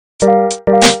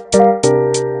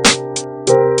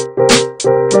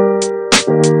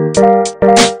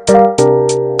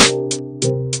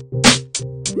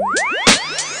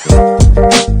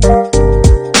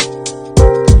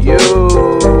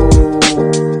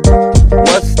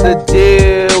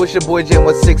It's your boy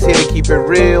J16 here to keep it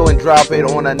real and drop it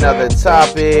on another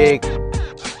topic.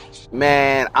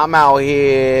 Man, I'm out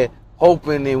here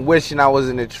hoping and wishing I was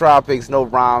in the tropics. No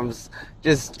rhymes.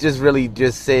 Just really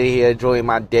sitting here enjoying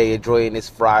my day, enjoying this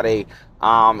Friday,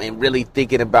 and really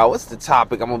thinking about what's the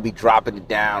topic I'm gonna be dropping it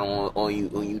down on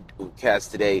you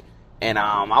cast today. And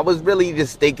I was really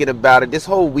just thinking about it. This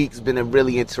whole week's been a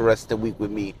really interesting week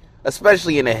with me,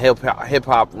 especially in the hip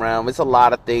hop realm. It's a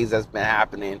lot of things that's been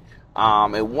happening.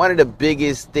 And one of the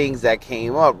biggest things that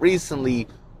came up recently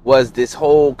was this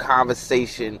whole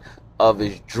conversation of,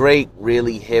 is Drake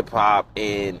really hip hop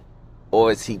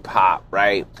or is he pop,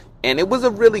 right? And it was a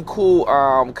really cool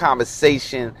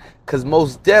conversation because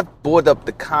Mos Def brought up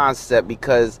the concept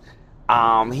because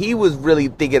he was really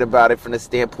thinking about it from the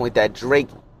standpoint that Drake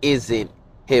isn't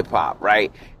hip hop,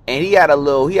 right? And he had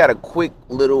a quick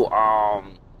little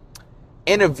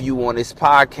interview on his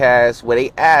podcast where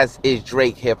they asked, is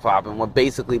Drake hip hop? And what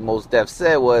basically Mos Def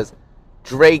said was,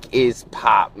 Drake is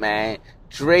pop, man.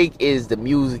 Drake is the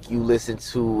music you listen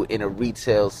to in a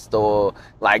retail store,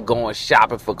 like going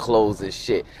shopping for clothes and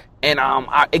shit. And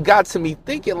it got to me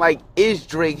thinking, like, is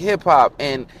Drake hip hop?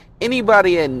 And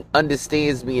anybody that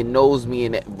understands me and knows me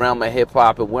in the realm of hip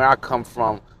hop and where I come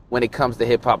from when it comes to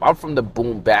hip hop, I'm from the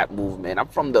boom bap movement. I'm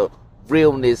from the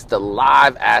realness, the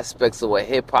live aspects of what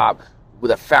hip hop, with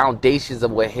the foundations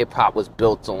of what hip hop was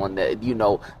built on,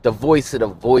 the voice of the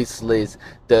voiceless,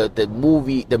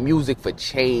 the music for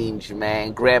change,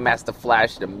 man. Grandmaster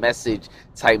Flash, the message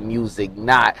type music,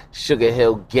 not Sugar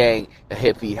Hill Gang, the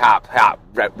hippie hop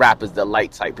rappers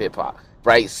delight type hip hop,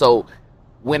 right? So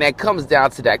when it comes down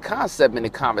to that concept and the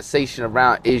conversation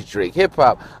around, is Drake hip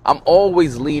hop, I'm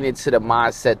always leaning to the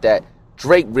mindset that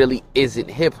Drake really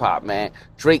isn't hip hop, man.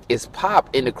 Drake is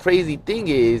pop, and the crazy thing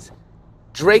is,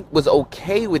 Drake was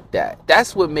okay with that.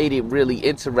 That's what made it really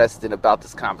interesting about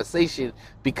this conversation,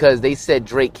 because they said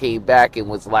Drake came back and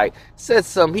was like,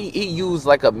 he used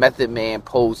like a Method Man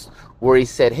post where he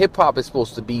said hip hop is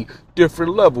supposed to be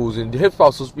different levels and hip hop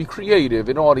is supposed to be creative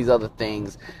and all these other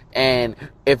things. And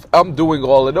if I'm doing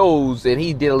all of those, and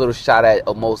he did a little shot at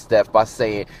Mos Def by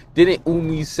saying, didn't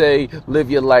Umi say live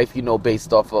your life,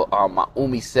 based off of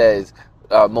Umi Says,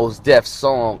 Mos Def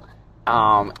song.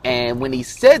 And when he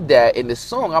said that in the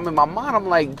song, I'm in my mind, I'm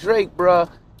like, Drake, bruh,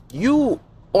 you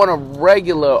on a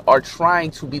regular are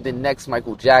trying to be the next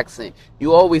Michael Jackson.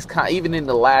 You always even in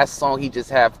the last song he just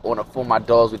had on a For My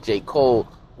Dogs with J. Cole,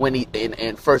 when he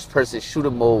in first person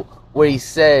shooter mode, where he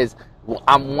says, well,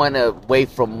 I'm one away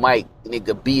from Mike,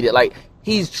 nigga, beat it. Like,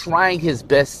 he's trying his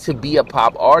best to be a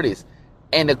pop artist.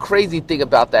 And the crazy thing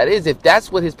about that is, if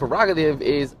that's what his prerogative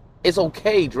is, it's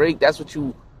okay, Drake. That's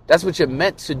what you're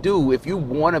meant to do. If you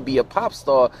want to be a pop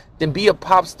star, then be a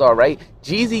pop star, right?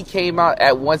 Jeezy came out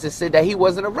at once and said that he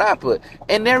wasn't a rapper,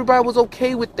 and everybody was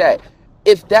okay with that.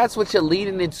 If that's what you're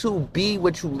leaning into, be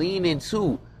what you lean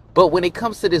into. But when it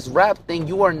comes to this rap thing,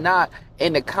 you are not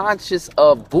in the conscious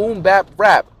of boom bap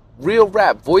rap, real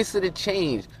rap, voice of the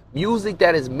change, music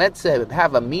that is meant to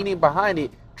have a meaning behind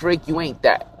it. Drake, you ain't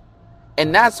that.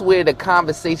 And that's where the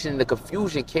conversation and the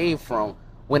confusion came from,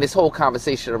 when this whole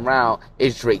conversation around,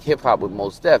 is Drake hip hop with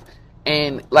Mos Def.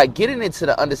 And like getting into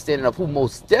the understanding of who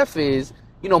Mos Def is,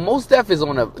 Mos Def is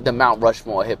on the Mount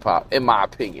Rushmore hip hop, in my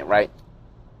opinion, right?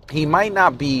 He might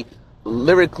not be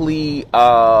lyrically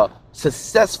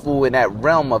successful in that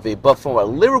realm of it, but from a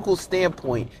lyrical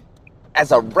standpoint,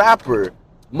 as a rapper,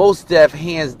 Mos Def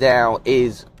hands down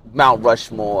is Mount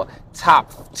Rushmore,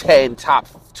 top 10, top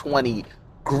 20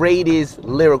 greatest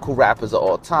lyrical rappers of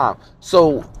all time.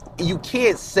 So you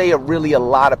can't say really a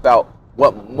lot about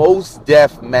what Mos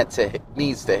Def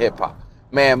means to hip hop.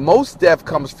 Man, Mos Def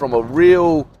comes from a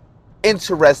real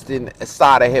interesting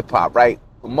side of hip hop, right?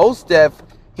 Mos Def,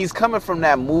 he's coming from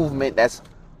that movement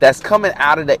that's coming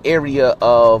out of the area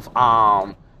of the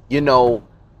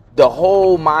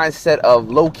whole mindset of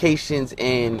locations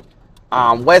in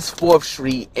West 4th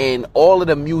Street, and all of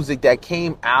the music that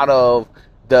came out of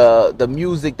the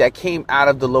music that came out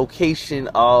of the location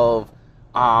of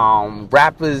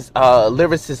rappers,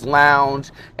 Lyricist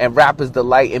Lounge and Rappers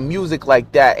Delight and music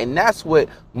like that. And that's what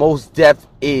Mos Def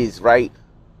is, right?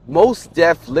 Mos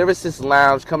Def, Lyricist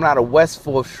Lounge, coming out of West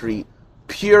 4th Street,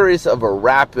 purest of a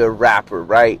rapper,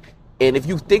 right? And if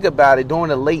you think about it, during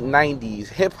the late 90s,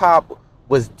 hip hop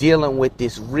was dealing with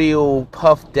this real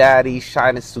Puff Daddy,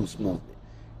 Shine Suits movement.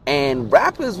 And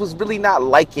rappers was really not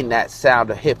liking that sound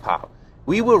of hip hop.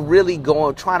 we were really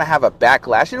trying to have a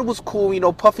backlash, and it was cool.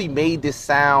 Puffy made this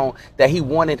sound that he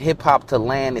wanted hip hop to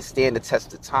land and stand the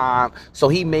test of time. So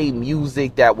he made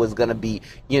music that was gonna be,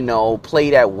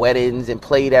 played at weddings and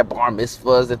played at bar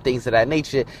mitzvahs and things of that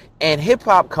nature. And hip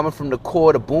hop, coming from the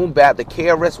core, the boom bap, the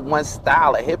KRS-One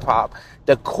style of hip hop,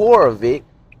 the core of it.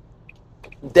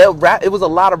 It was a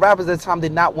lot of rappers at the time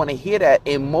did not want to hear that,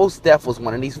 and Mos Def was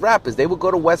one of these rappers. They would go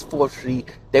to West 4th Street,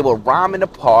 they would rhyme in the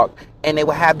park, and they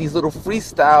would have these little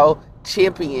freestyle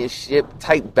championship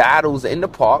type battles in the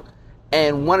park.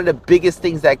 And one of the biggest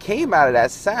things that came out of that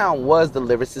sound was the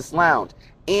Lyricist Lounge.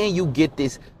 And you get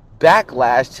this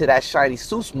backlash to that Shiny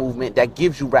Suits movement that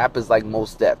gives you rappers like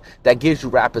Mos Def, that gives you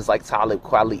rappers like Talib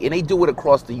Kweli, and they do it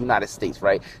across the United States,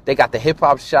 right? They got the Hip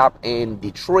Hop Shop in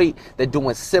Detroit. They're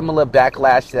doing similar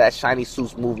backlash to that Shiny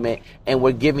Suits movement, and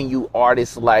we're giving you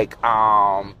artists like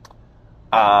Eminem.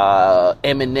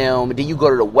 Then you go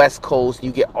to the West Coast,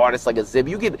 you get artists like Azib.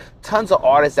 You get tons of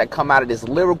artists that come out of this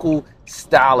lyrical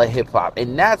style of hip hop,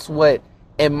 and that's what,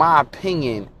 in my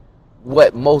opinion,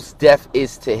 what Mos Def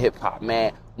is to hip hop,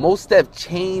 man. Mos Def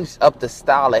changed up the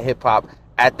style of hip hop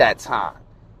at that time.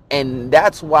 And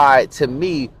that's why, to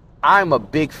me, I'm a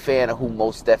big fan of who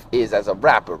Mos Def is as a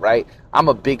rapper, right? I'm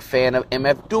a big fan of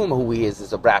MF Doom, who he is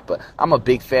as a rapper. I'm a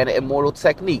big fan of Immortal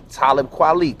Technique, Talib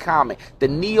Kweli, Common, the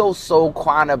Neo Soul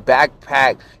Quana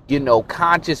backpack,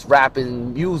 conscious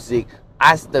rapping music.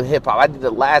 The hip hop. I did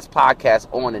the last podcast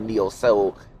on the Neo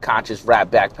Soul conscious rap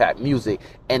backpack music,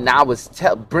 and I was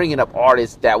bringing up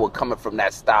artists that were coming from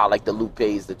that style, like the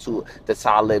Lupes, the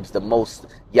Talibs, the Most,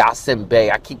 Yasin Bey.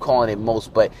 I keep calling it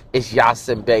Most, but it's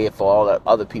Yasin Bey for all the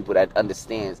other people that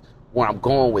understands where I'm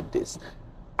going with this.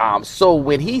 So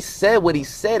when he said what he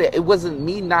said, it wasn't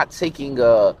me not taking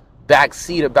a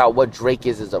backseat about what Drake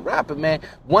is as a rapper, man.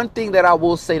 One thing that I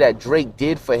will say that Drake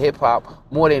did for hip hop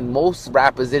more than most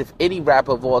rappers, if any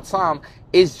rapper of all time,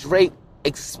 is Drake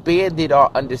expanded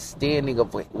our understanding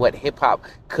of what hip hop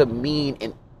could mean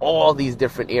in all these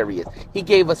different areas. He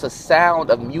gave us a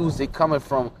sound of music coming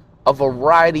from a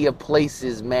variety of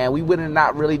places, man. We wouldn't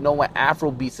not really know what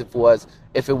Afrobeats was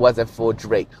if it wasn't for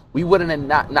Drake. We wouldn't have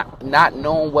not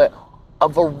known what a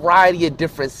variety of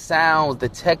different sounds, the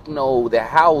techno, the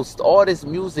house, all this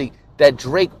music that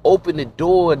Drake opened the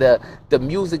door, the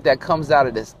music that comes out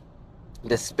of this,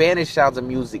 the Spanish sounds of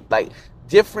music, like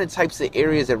different types of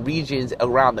areas and regions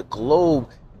around the globe.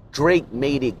 Drake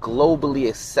made it globally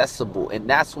accessible, and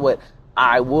that's what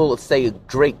I will say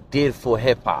Drake did for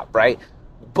hip hop, right?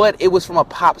 But it was from a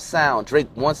pop sound.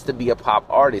 Drake wants to be a pop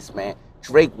artist, man.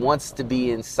 Drake wants to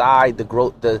be inside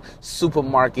the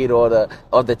supermarket or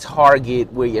the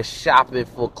Target where you're shopping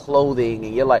for clothing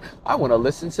and you're like, I want to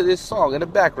listen to this song in the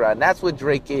background. That's what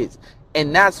Drake is.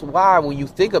 And that's why when you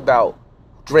think about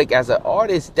Drake as an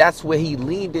artist, that's where he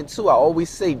leaned into. I always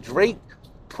say Drake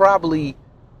probably,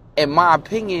 in my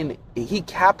opinion, he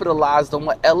capitalized on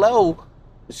what LL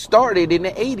started in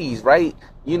the 80s, right?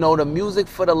 The music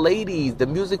for the ladies, the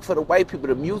music for the white people,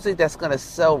 the music that's going to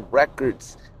sell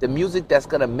records, the music that's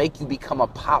going to make you become a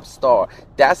pop star.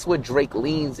 That's what Drake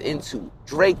leans into.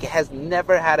 Drake has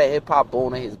never had a hip-hop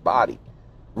bone in his body.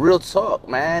 Real talk,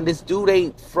 man. This dude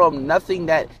ain't from nothing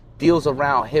that deals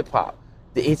around hip-hop.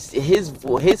 It's his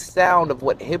sound of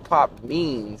what hip-hop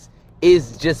means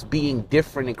is just being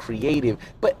different and creative.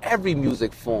 But every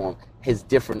music form is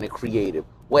different and creative.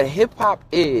 What hip-hop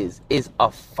is a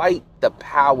fight the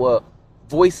power,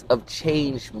 voice of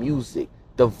change music,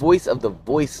 the voice of the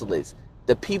voiceless,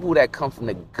 the people that come from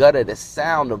the gutter, the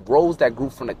sound, the rose that grew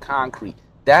from the concrete.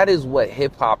 That is what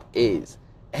hip-hop is.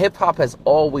 Hip-hop has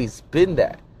always been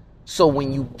that. So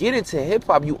when you get into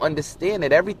hip-hop, you understand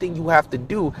that everything you have to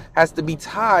do has to be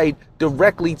tied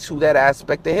directly to that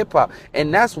aspect of hip-hop.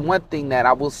 And that's one thing that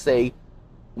I will say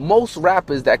most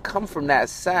rappers that come from that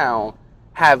sound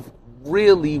have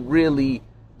really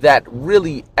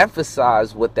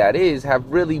emphasize what that is, have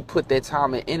really put their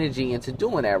time and energy into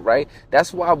doing that, right?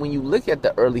 That's why when you look at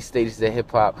the early stages of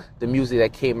hip-hop, the music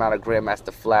that came out of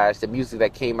Grandmaster Flash, the music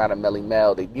that came out of Melly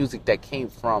Mel, the music that came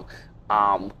from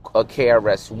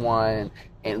KRS-One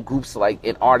and groups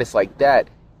and artists like that,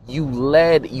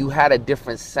 you had a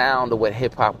different sound of what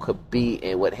hip-hop could be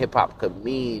and what hip-hop could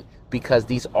mean, because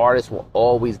these artists will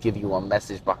always give you a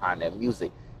message behind their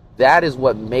music. That is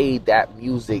what made that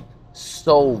music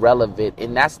so relevant,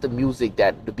 and that's the music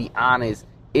that, to be honest,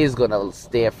 is going to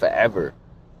stand forever,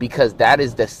 because that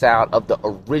is the sound of the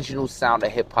original sound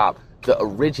of hip-hop. The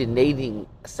originating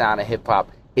sound of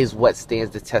hip-hop is what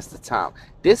stands the test of time.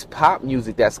 This pop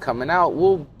music that's coming out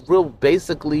will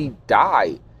basically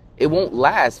die. It won't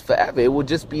last forever. It will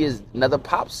just be another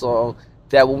pop song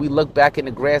that when we look back in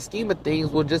the grand scheme of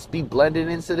things will just be blended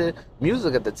into the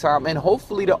music at the time. And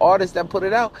hopefully the artists that put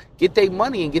it out get their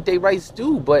money and get their rights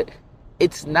due. But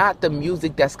it's not the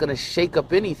music that's going to shake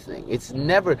up anything. It's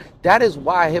never. That is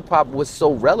why hip hop was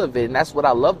so relevant. And that's what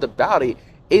I loved about it,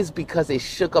 is because it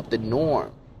shook up the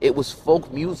norm. It was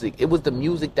folk music. It was the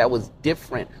music that was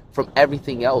different from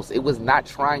everything else. It was not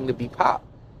trying to be pop.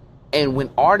 And when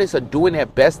artists are doing their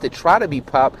best to try to be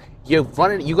pop, you're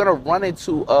gonna run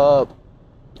into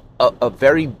a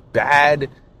very bad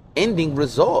ending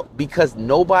result, because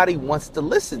nobody wants to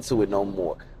listen to it no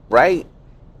more, right?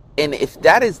 And if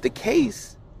that is the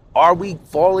case, are we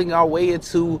falling our way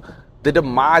into the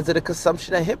demise of the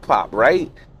consumption of hip hop, right?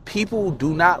 People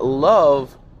do not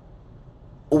love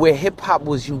where hip hop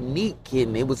was unique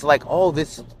and it was like, oh,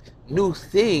 this new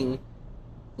thing.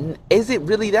 Is it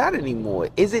really that anymore?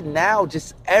 Is it now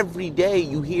just every day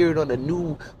you hear it on a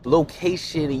new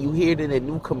location and you hear it in a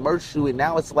new commercial, and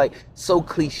now it's like so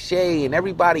cliche and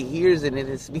everybody hears it and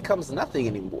it becomes nothing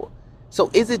anymore?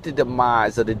 So is it the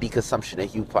demise of the deconsumption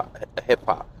of hip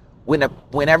hop?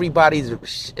 When everybody's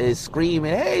is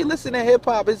screaming, hey, listen to hip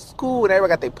hop, it's cool, and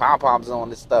everybody got their pom-poms on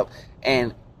and stuff,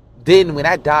 and then when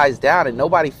that dies down and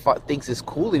nobody thinks it's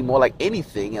cool anymore, like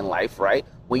anything in life, right?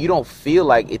 When you don't feel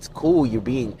like it's cool, you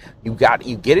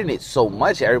get in it so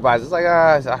much, everybody's just like,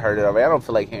 I heard it already, I don't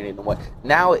feel like hearing it no more.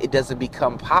 Now it doesn't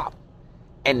become pop.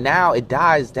 And now it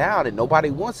dies down and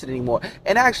nobody wants it anymore.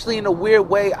 And actually, in a weird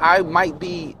way, I might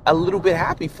be a little bit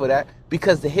happy for that,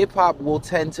 because the hip hop will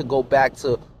tend to go back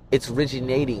to its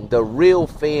originating, the real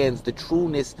fans, the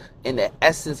trueness and the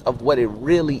essence of what it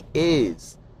really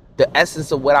is. The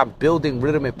essence of what I'm building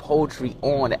rhythm and poetry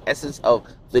on, the essence of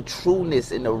the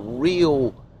trueness and the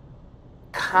real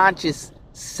conscious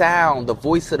sound, the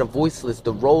voice of the voiceless,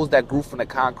 the rose that grew from the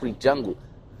concrete jungle.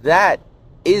 That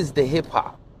is the hip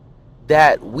hop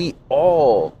that we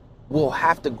all will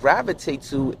have to gravitate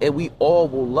to, and we all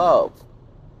will love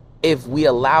if we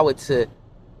allow it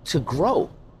to grow.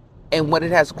 And what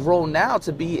it has grown now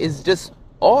to be is just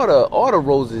all the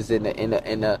roses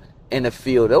in the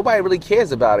field. Nobody really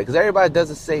cares about it because everybody does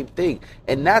the same thing.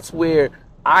 And that's where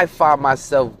I find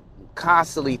myself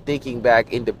constantly thinking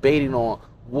back and debating on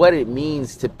what it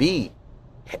means to be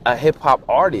a hip hop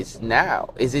artist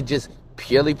now. Is it just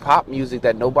purely pop music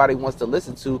that nobody wants to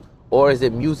listen to, or is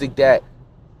it music that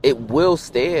it will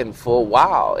stand for a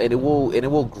while and it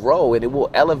will grow and it will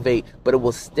elevate, but it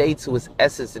will stay to its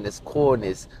essence and its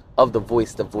coreness of the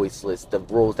voice, the voiceless, the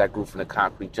rose that grew from the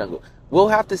concrete jungle? We'll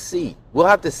have to see.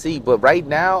 But right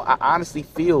now, I honestly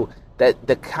feel that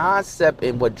the concept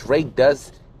and what Drake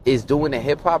does is doing the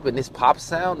hip hop and this pop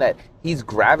sound that he's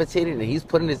gravitating and he's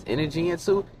putting his energy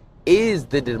into is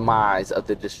the demise of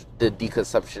the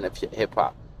deconsumption of hip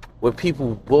hop, where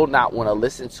people will not want to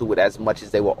listen to it as much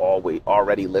as they were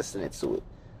already listening to it.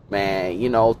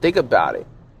 Man, think about it.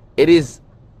 It is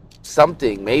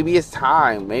something. Maybe it's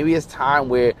time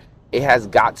where it has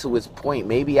got to its point.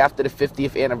 Maybe after the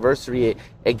 50th anniversary,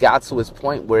 it got to its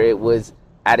point where it was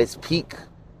at its peak,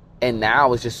 and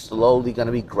now it's just slowly going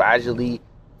to be gradually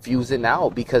fusing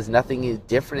out, because nothing is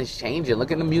different, is changing.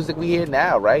 Look at the music we hear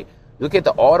now, right? Look at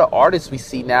all the artists we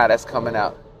see now that's coming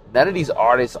out. None of these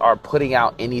artists are putting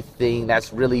out anything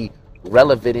that's really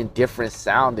relevant and different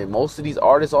sounding. Most of these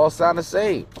artists all sound the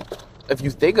same, if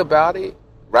you think about it,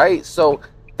 right? So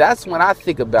that's when I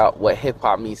think about what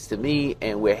hip-hop means to me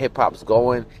and where hip-hop's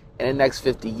going in the next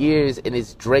 50 years. And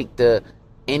is Drake the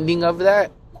ending of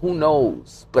that? Who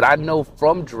knows? But I know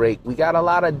from Drake, we got a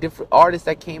lot of different artists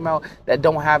that came out that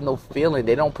don't have no feeling.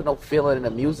 They don't put no feeling in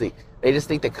the music. They just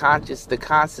think the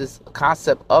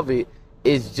concept of it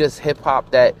is just hip-hop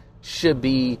that should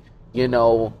be,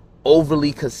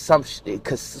 overly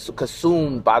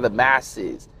consumed by the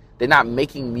masses. They're not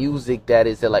making music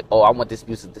they're like, oh, I want this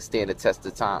music to stand the test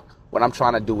of time. What I'm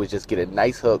trying to do is just get a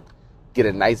nice hook, get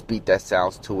a nice beat that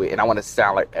sounds to it, and I want to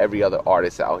sound like every other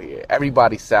artist out here.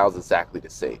 Everybody sounds exactly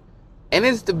the same. And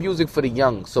it's the music for the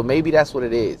young, so maybe that's what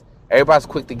it is. Everybody's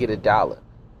quick to get a dollar.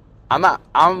 I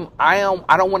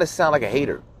don't want to sound like a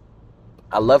hater.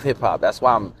 I love hip hop. That's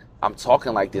why I'm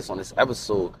talking like this on this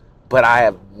episode. But I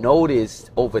have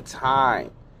noticed over time,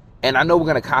 and I know we're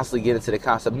going to constantly get into the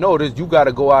concept, you got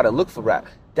to go out and look for rap.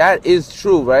 That is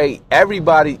true, right? Every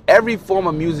form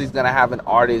of music is going to have an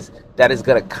artist that is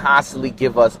going to constantly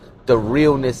give us the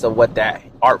realness of what that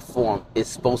art form is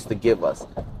supposed to give us.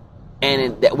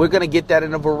 And we're going to get that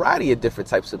in a variety of different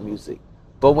types of music.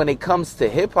 But when it comes to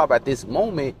hip-hop at this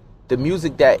moment, the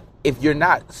music that, if you're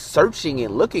not searching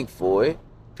and looking for it,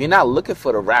 if you're not looking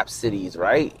for the rap cities,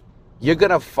 right, you're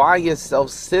going to find yourself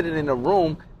sitting in a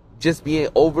room just being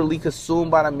overly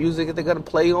consumed by the music that they're going to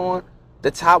play on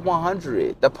the top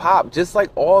 100, the pop, just like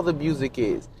all the music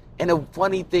is. And the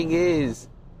funny thing is,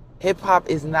 hip hop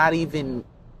is not even,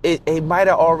 it might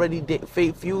have already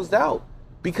fused out,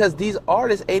 because these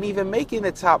artists ain't even making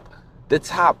the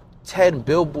top 10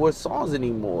 Billboard songs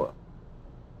anymore.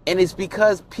 And it's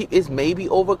because it's maybe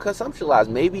overconsumptionalized.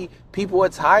 Maybe people are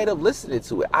tired of listening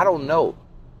to it. I don't know.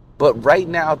 But right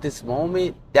now, at this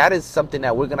moment, that is something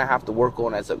that we're going to have to work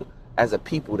on as a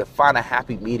people, to find a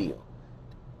happy medium.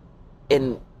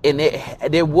 And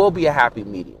there will be a happy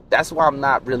medium. That's why I'm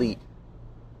not really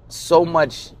so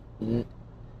much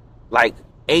like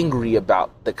angry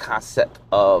about the concept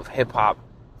of hip hop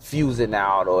fusing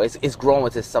out, or it's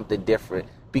growing to something different,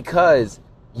 because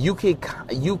you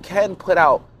can put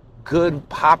out good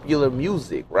popular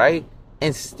music, right,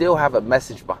 and still have a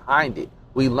message behind it.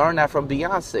 We learned that from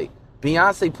Beyonce.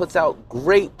 Beyonce puts out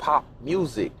great pop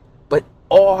music, but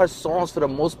all her songs for the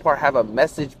most part have a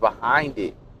message behind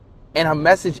it. And her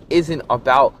message isn't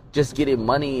about just getting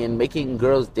money and making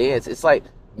girls dance. It's like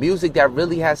music that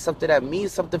really has something that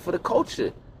means something for the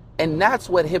culture. And that's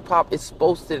what hip hop is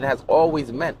supposed to and has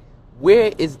always meant.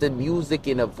 Where is the music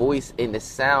and the voice and the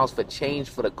sounds for change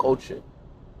for the culture?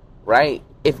 Right?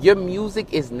 If your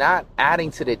music is not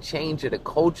adding to the change of the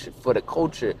culture for the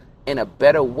culture in a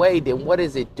better way, then what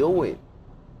is it doing?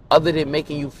 Other than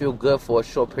making you feel good for a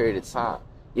short period of time.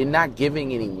 You're not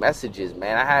giving any messages,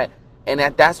 man.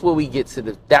 That's where we get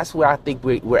to that's where I think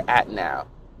we're at now.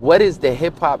 What is the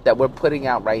hip hop that we're putting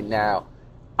out right now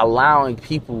allowing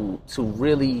people to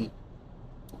really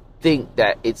think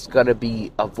that it's gonna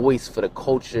be a voice for the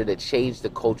culture, to change the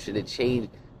culture, to change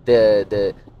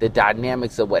the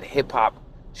dynamics of what hip hop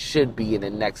should be in the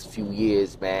next few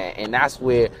years, man? And that's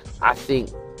where I think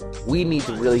we need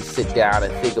to really sit down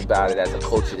and think about it as a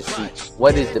culture, to see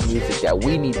what is the music that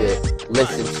we need to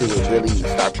listen to and really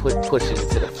start pushing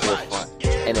into the forefront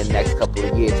in the next couple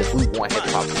of years if we want hip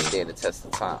hop to stand the test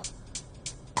of time.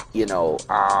 You know,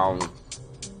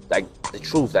 like the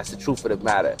truth. That's the truth of the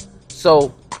matter.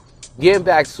 So, getting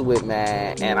back to it,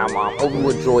 man, and I'm hope you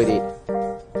enjoyed it.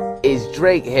 Is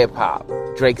Drake hip hop?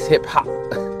 Drake's hip hop.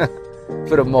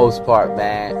 For the most part,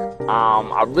 man.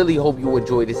 I really hope you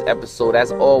enjoyed this episode.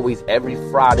 As always, every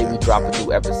Friday we drop a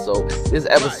new episode. This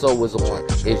episode was on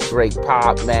Is Drake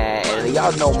Pop, man, and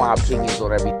y'all know my opinions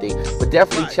on everything. But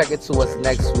definitely check it to us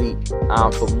next week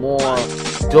for more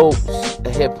dope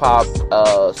hip hop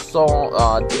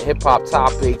hip hop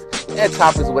topics and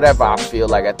topics, whatever I feel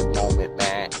like at the moment,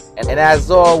 man. And as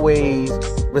always,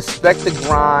 respect the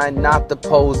grind, not the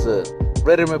poser.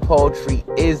 Rhythm and poetry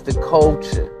is the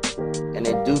culture. And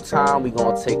in due time, we're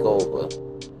going to take over.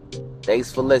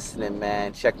 Thanks for listening,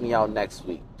 man. Check me out next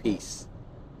week. Peace.